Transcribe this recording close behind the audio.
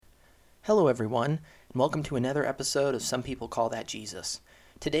Hello, everyone, and welcome to another episode of Some People Call That Jesus.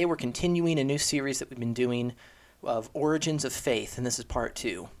 Today, we're continuing a new series that we've been doing of Origins of Faith, and this is part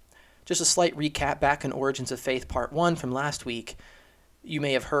 2. Just a slight recap back in Origins of Faith part 1 from last week. You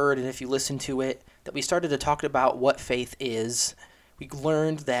may have heard, and if you listened to it, that we started to talk about what faith is. We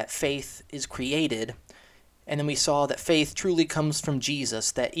learned that faith is created, and then we saw that faith truly comes from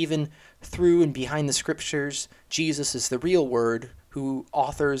Jesus, that even through and behind the scriptures, Jesus is the real Word who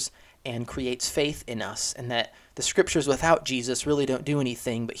authors and creates faith in us, and that the scriptures without Jesus really don't do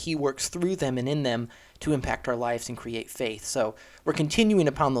anything, but he works through them and in them to impact our lives and create faith. So we're continuing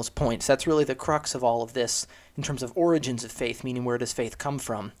upon those points. That's really the crux of all of this in terms of origins of faith, meaning where does faith come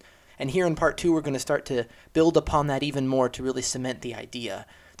from? And here in part 2, we're going to start to build upon that even more to really cement the idea.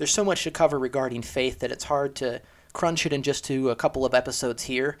 There's so much to cover regarding faith that it's hard to crunch it in just to a couple of episodes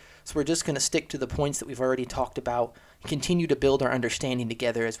here. So we're just going to stick to the points that we've already talked about and continue to build our understanding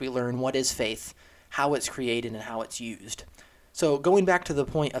together as we learn what is faith, how it's created, and how it's used. So going back to the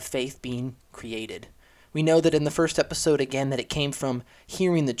point of faith being created. We know that in the first episode, again, that it came from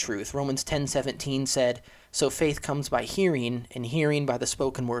hearing the truth. Romans 10:17 said, "So faith comes by hearing, and hearing by the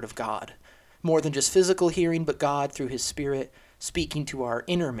spoken word of God." More than just physical hearing, but God, through his Spirit, speaking to our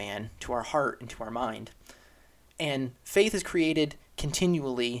inner man, to our heart, and to our mind. And faith is created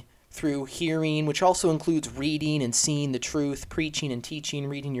continually through hearing, which also includes reading and seeing the truth, preaching and teaching,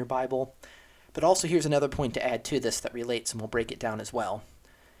 reading your Bible. But also here's another point to add to this that relates, and we'll break it down as well.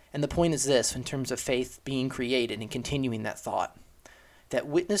 And the point is this, in terms of faith being created and continuing that thought, that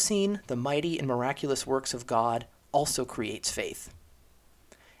witnessing the mighty and miraculous works of God also creates faith.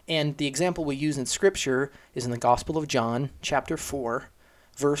 And the example we use in Scripture is in the Gospel of John, chapter 4,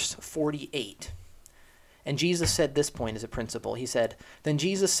 verse 48. And Jesus said this point as a principle. He said, "Then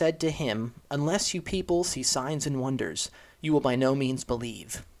Jesus said to him, 'Unless you people see signs and wonders, you will by no means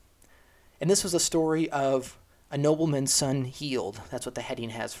believe.'" And this was a story of a nobleman's son healed. That's what the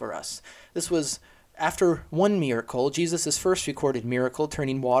heading has for us. This was after one miracle, Jesus' first recorded miracle,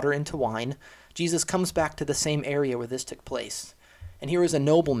 turning water into wine. Jesus comes back to the same area where this took place. And here was a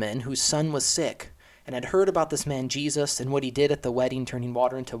nobleman whose son was sick, and had heard about this man Jesus and what he did at the wedding, turning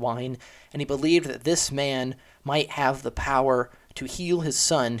water into wine, and he believed that this man might have the power to heal his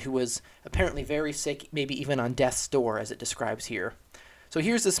son, who was apparently very sick, maybe even on death's door, as it describes here. So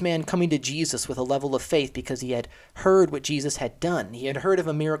here's this man coming to Jesus with a level of faith because he had heard what Jesus had done. He had heard of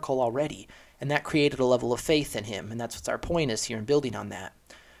a miracle already, and that created a level of faith in him, and that's what our point is here in building on that.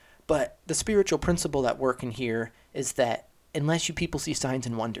 But the spiritual principle at work in here is that unless you people see signs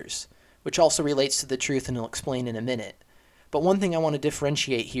and wonders, which also relates to the truth, and I'll explain in a minute. But one thing I want to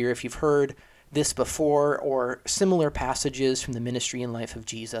differentiate here, if you've heard this before or similar passages from the ministry and life of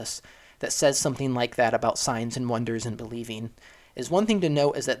Jesus that says something like that about signs and wonders and believing, is one thing to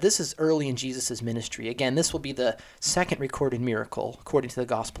note is that this is early in Jesus' ministry. Again, this will be the second recorded miracle according to the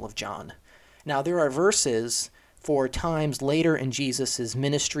Gospel of John. Now, there are verses for times later in Jesus'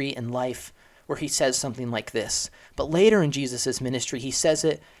 ministry and life where he says something like this. But later in Jesus' ministry, he says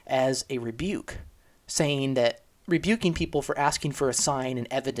it as a rebuke, saying that rebuking people for asking for a sign and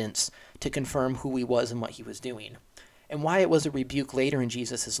evidence to confirm who he was and what he was doing. And why it was a rebuke later in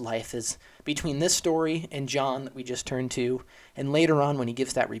Jesus' life is between this story and John that we just turned to, and later on when he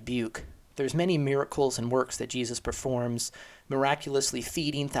gives that rebuke, there's many miracles and works that Jesus performs, miraculously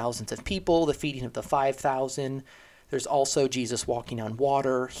feeding thousands of people, the feeding of the 5,000. There's also Jesus walking on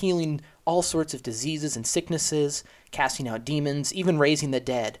water, healing all sorts of diseases and sicknesses, casting out demons, even raising the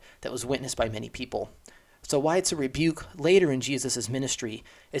dead that was witnessed by many people. So why it's a rebuke later in Jesus' ministry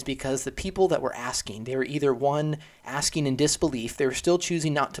is because the people that were asking, they were either one, asking in disbelief, they were still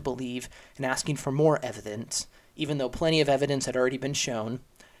choosing not to believe and asking for more evidence, even though plenty of evidence had already been shown,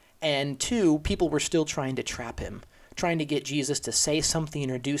 and two, people were still trying to trap him, trying to get Jesus to say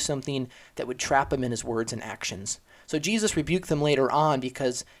something or do something that would trap him in his words and actions. So Jesus rebuked them later on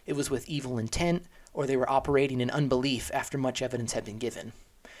because it was with evil intent, or they were operating in unbelief after much evidence had been given.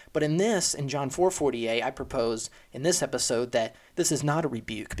 But in John 4:48, I propose in this episode that this is not a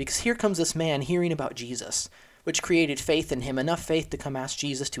rebuke, because here comes this man hearing about Jesus, which created faith in him, enough faith to come ask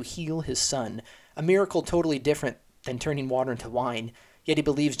Jesus to heal his son, a miracle totally different than turning water into wine, yet he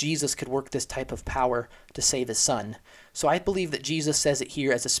believes Jesus could work this type of power to save his son. So I believe that Jesus says it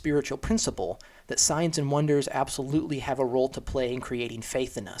here as a spiritual principle, that signs and wonders absolutely have a role to play in creating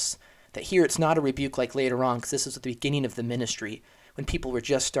faith in us. That here it's not a rebuke like later on, because this is at the beginning of the ministry, when people were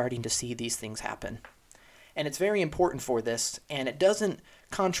just starting to see these things happen. And it's very important for this, and it doesn't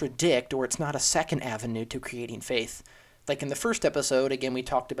contradict, or it's not a second avenue to creating faith. Like in the first episode, again, we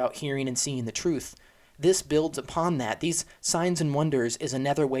talked about hearing and seeing the truth. this builds upon that. These signs and wonders is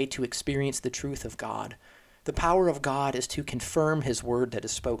another way to experience the truth of God. The power of God is to confirm his word that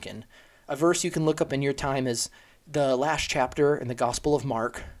is spoken. A verse you can look up in your time is the last chapter in the Gospel of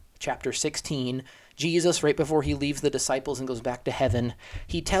Mark, chapter 16. Jesus, right before he leaves the disciples and goes back to heaven,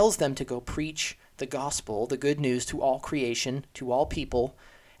 he tells them to go preach the gospel, the good news, to all creation, to all people.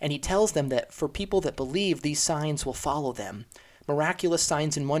 And he tells them that for people that believe, these signs will follow them. Miraculous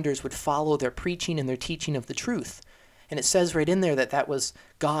signs and wonders would follow their preaching and their teaching of the truth. And it says right in there that that was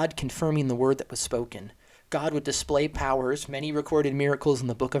God confirming the word that was spoken. God would display powers, many recorded miracles in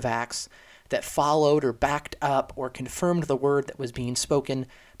the book of Acts, that followed or backed up or confirmed the word that was being spoken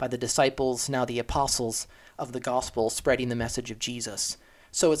by the disciples, now the apostles of the gospel, spreading the message of Jesus.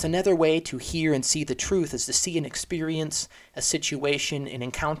 So it's another way to hear and see the truth, is to see and experience a situation, an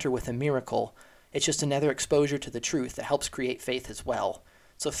encounter with a miracle. It's just another exposure to the truth that helps create faith as well.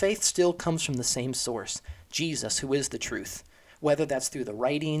 So faith still comes from the same source, Jesus, who is the truth, whether that's through the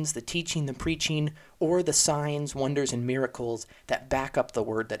writings, the teaching, the preaching, or the signs, wonders, and miracles that back up the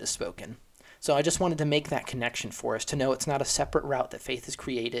word that is spoken. So I just wanted to make that connection for us to know it's not a separate route that faith is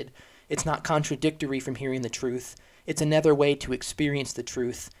created. It's not contradictory from hearing the truth. It's another way to experience the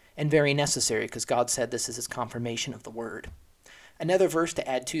truth, and very necessary because God said this is his confirmation of the word. Another verse to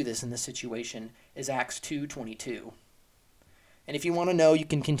add to this in this situation is Acts 2:22. And if you want to know, you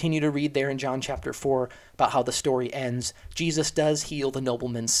can continue to read there in John chapter 4 about how the story ends. Jesus does heal the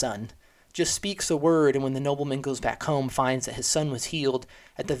nobleman's son. Just speaks a word, and when the nobleman goes back home, finds that his son was healed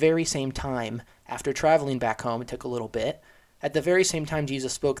at the very same time. After traveling back home, it took a little bit. At the very same time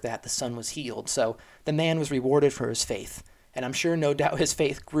Jesus spoke that, the son was healed. So the man was rewarded for his faith. And I'm sure, no doubt, his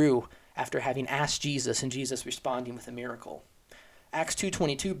faith grew after having asked Jesus and Jesus responding with a miracle. Acts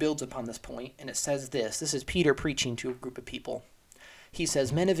 2:22 builds upon this point, and it says this. This is Peter preaching to a group of people. He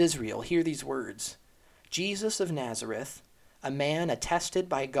says, "Men of Israel, hear these words. Jesus of Nazareth, a man attested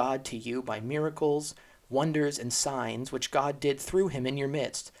by God to you by miracles, wonders, and signs, which God did through him in your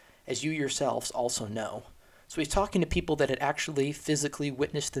midst, as you yourselves also know." So he's talking to people that had actually physically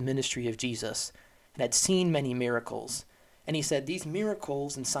witnessed the ministry of Jesus and had seen many miracles. And he said these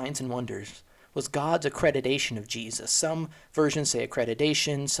miracles and signs and wonders was God's accreditation of Jesus. Some versions say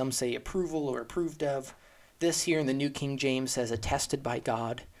accreditation, some say approval or approved of. This here in the New King James says attested by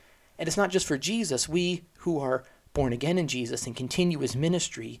God. And it's not just for Jesus. We who are born again in Jesus and continue his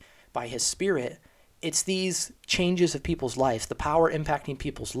ministry by his Spirit, it's these changes of people's lives, the power impacting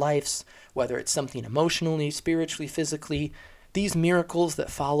people's lives, whether it's something emotionally, spiritually, physically. These miracles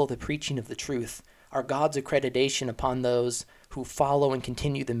that follow the preaching of the truth are God's accreditation upon those who follow and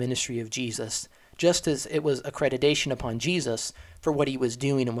continue the ministry of Jesus, just as it was accreditation upon Jesus for what he was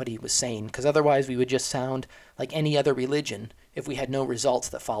doing and what he was saying, because otherwise we would just sound like any other religion if we had no results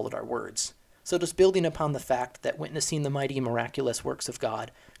that followed our words. So just building upon the fact that witnessing the mighty and miraculous works of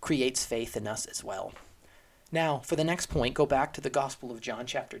God creates faith in us as well. Now, for the next point, go back to the Gospel of John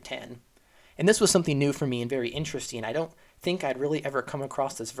chapter 10. And this was something new for me and very interesting. I don't think I'd really ever come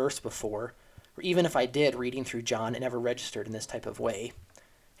across this verse before, or even if I did, reading through John, it never registered in this type of way.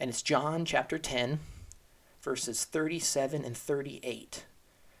 And it's John chapter 10, verses 37 and 38.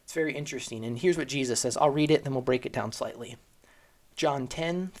 It's very interesting. And here's what Jesus says. I'll read it, then we'll break it down slightly. John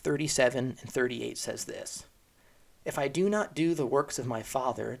 10:37 and 38 says this. "If I do not do the works of my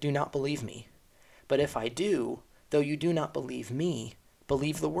Father, do not believe me. But if I do, though you do not believe me,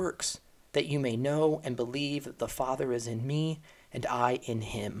 believe the works, that you may know and believe that the Father is in me and I in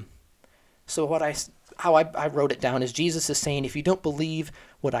him." So how I wrote it down is Jesus is saying, if you don't believe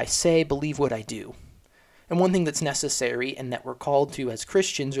what I say, believe what I do. And one thing that's necessary and that we're called to as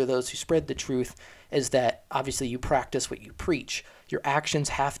Christians, or those who spread the truth, is that obviously you practice what you preach. Your actions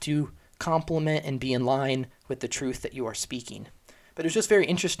have to complement and be in line with the truth that you are speaking. But it's just very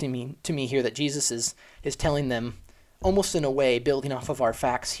interesting to me here that Jesus is telling them, almost in a way, building off of our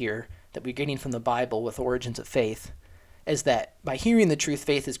facts here that we're getting from the Bible with origins of faith, is that by hearing the truth,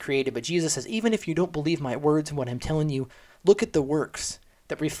 faith is created. But Jesus says, even if you don't believe my words and what I'm telling you, look at the works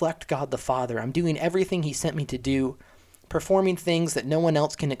that reflect God the Father. I'm doing everything he sent me to do, performing things that no one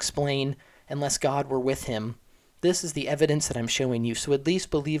else can explain unless God were with him. This is the evidence that I'm showing you. So at least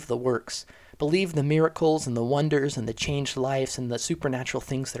believe the works. Believe the miracles and the wonders and the changed lives and the supernatural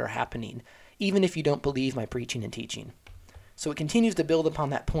things that are happening, even if you don't believe my preaching and teaching. So it continues to build upon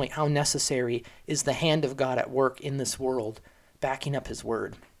that point, how necessary is the hand of God at work in this world, backing up his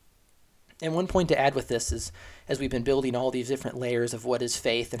word. And one point to add with this is, as we've been building all these different layers of what is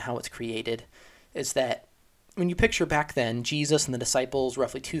faith and how it's created, is that when you picture back then, Jesus and the disciples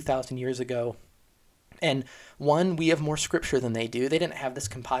roughly 2,000 years ago, and one, we have more scripture than they do. They didn't have this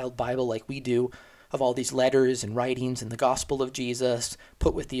compiled Bible like we do. of all these letters and writings in the gospel of Jesus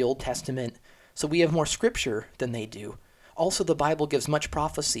put with the Old Testament. So we have more scripture than they do. Also, the Bible gives much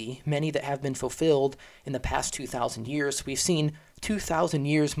prophecy, many that have been fulfilled in the past 2,000 years. We've seen 2,000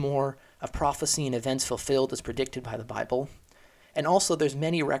 years more of prophecy and events fulfilled as predicted by the Bible. And also, there's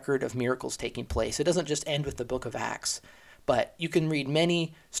many record of miracles taking place. It doesn't just end with the book of Acts, but you can read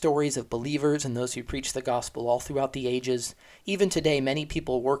many stories of believers and those who preach the gospel all throughout the ages. Even today, many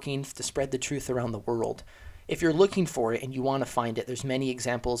people working to spread the truth around the world. If you're looking for it and you want to find it, there's many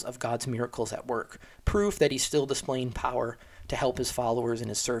examples of God's miracles at work, proof that he's still displaying power to help his followers and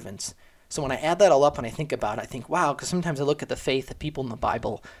his servants. So when I add that all up and I think about it, I think, wow, because sometimes I look at the faith of people in the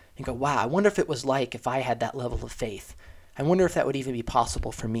Bible and go, wow, I wonder if it was like if I had that level of faith. I wonder if that would even be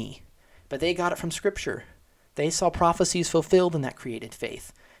possible for me. But they got it from Scripture. They saw prophecies fulfilled and that created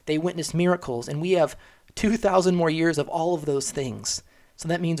faith. They witnessed miracles, and we have 2,000 more years of all of those things. So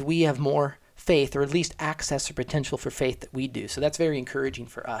that means we have more faith, or at least access or potential for faith that we do. So that's very encouraging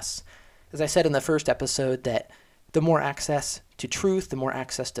for us. As I said in the first episode, that the more access to truth, the more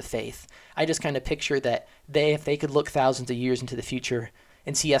access to faith. I just kind of picture that if they could look thousands of years into the future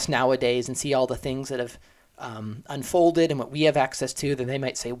and see us nowadays and see all the things that have unfolded and what we have access to, then they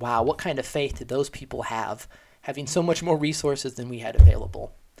might say, wow, what kind of faith did those people have, having so much more resources than we had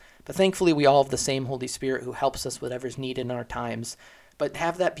available. But thankfully, we all have the same Holy Spirit who helps us whatever's needed in our times. But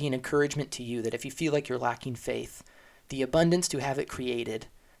have that be an encouragement to you that if you feel like you're lacking faith, the abundance to have it created,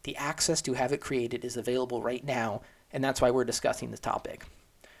 the access to have it created is available right now, and that's why we're discussing this topic.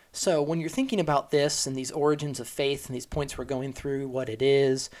 So when you're thinking about this and these origins of faith and these points we're going through, what it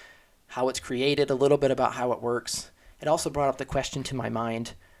is, how it's created, a little bit about how it works, it also brought up the question to my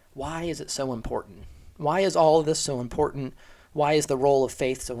mind, why is it so important? Why is all of this so important? Why is the role of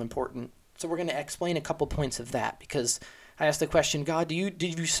faith so important? So we're going to explain a couple points of that, because I asked the question, God,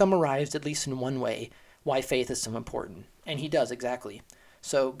 did you summarize, at least in one way, why faith is so important? And he does, exactly.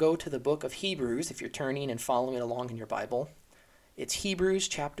 So go to the book of Hebrews if you're turning and following along in your Bible. It's Hebrews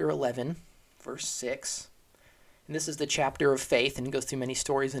chapter 11, verse 6. And this is the chapter of faith, and it goes through many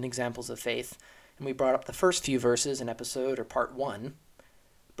stories and examples of faith. And we brought up the first few verses in episode or part 1.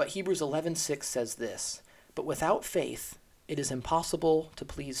 But Hebrews 11:6 says this, "But without faith it is impossible to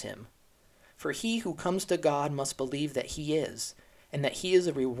please him. For he who comes to God must believe that he is, and that he is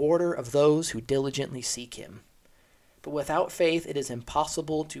a rewarder of those who diligently seek him. But without faith it is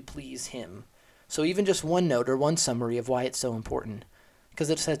impossible to please him." So even just one note or one summary of why it's so important. Because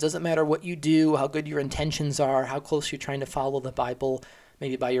it says, doesn't matter what you do, how good your intentions are, how close you're trying to follow the Bible,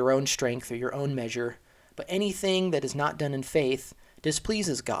 maybe by your own strength or your own measure, but anything that is not done in faith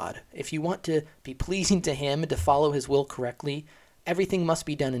displeases God. If you want to be pleasing to him and to follow his will correctly, everything must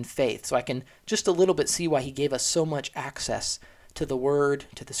be done in faith. So I can just a little bit see why he gave us so much access to the Word,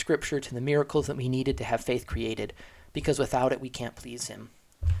 to the Scripture, to the miracles that we needed to have faith created, because without it we can't please him.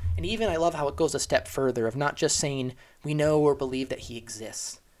 And even I love how it goes a step further of not just saying we know or believe that he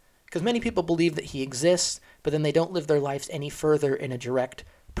exists. Because many people believe that he exists, but then they don't live their lives any further in a direct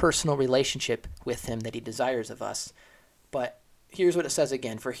personal relationship with him that he desires of us. But here's what it says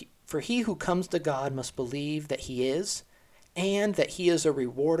again. For he who comes to God must believe that he is, and that he is a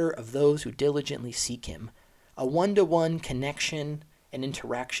rewarder of those who diligently seek him. A one-to-one connection and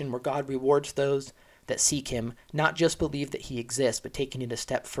interaction where God rewards those that seek him, not just believe that he exists, but taking it a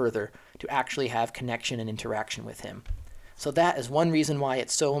step further to actually have connection and interaction with him. So that is one reason why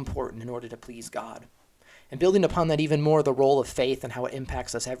it's so important in order to please God. And building upon that even more, the role of faith and how it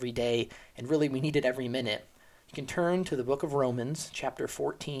impacts us every day, and really we need it every minute, you can turn to the book of Romans, chapter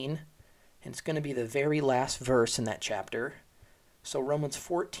 14, and it's going to be the very last verse in that chapter. So Romans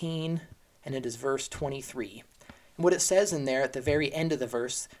 14, and it is verse 23. And what it says in there at the very end of the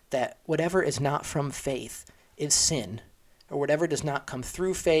verse, that whatever is not from faith is sin, or whatever does not come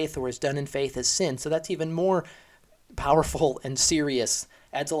through faith or is done in faith is sin. So that's even more powerful and serious,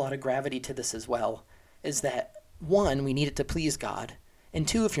 adds a lot of gravity to this as well, is that one, we need it to please God, and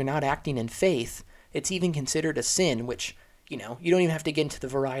two, if you're not acting in faith, it's even considered a sin, which, you don't even have to get into the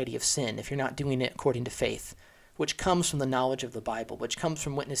variety of sin if you're not doing it according to faith, which comes from the knowledge of the Bible, which comes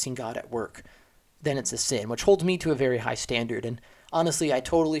from witnessing God at work. Then it's a sin, which holds me to a very high standard. And honestly, I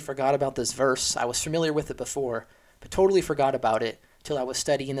totally forgot about this verse. I was familiar with it before, but totally forgot about it till I was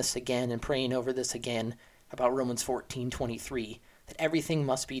studying this again and praying over this again about Romans 14:23, that everything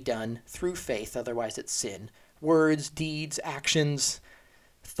must be done through faith, otherwise it's sin. Words, deeds, actions,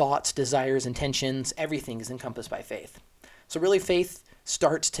 thoughts, desires, intentions, everything is encompassed by faith. So really faith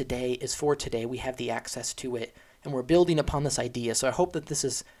starts today, is for today. We have the access to it, and we're building upon this idea. So I hope that this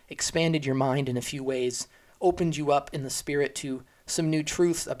has expanded your mind in a few ways, opened you up in the spirit to some new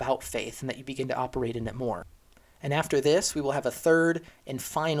truths about faith and that you begin to operate in it more. And after this, we will have a third and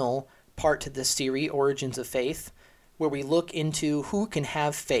final part to this series, Origins of Faith, where we look into who can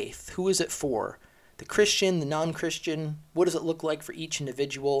have faith. Who is it for? The Christian, the non-Christian, what does it look like for each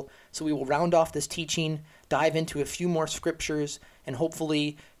individual? So we will round off this teaching, dive into a few more scriptures, and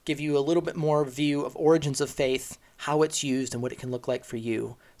hopefully give you a little bit more view of origins of faith, how it's used, and what it can look like for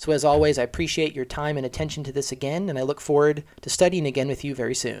you. So as always, I appreciate your time and attention to this again, and I look forward to studying again with you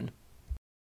very soon.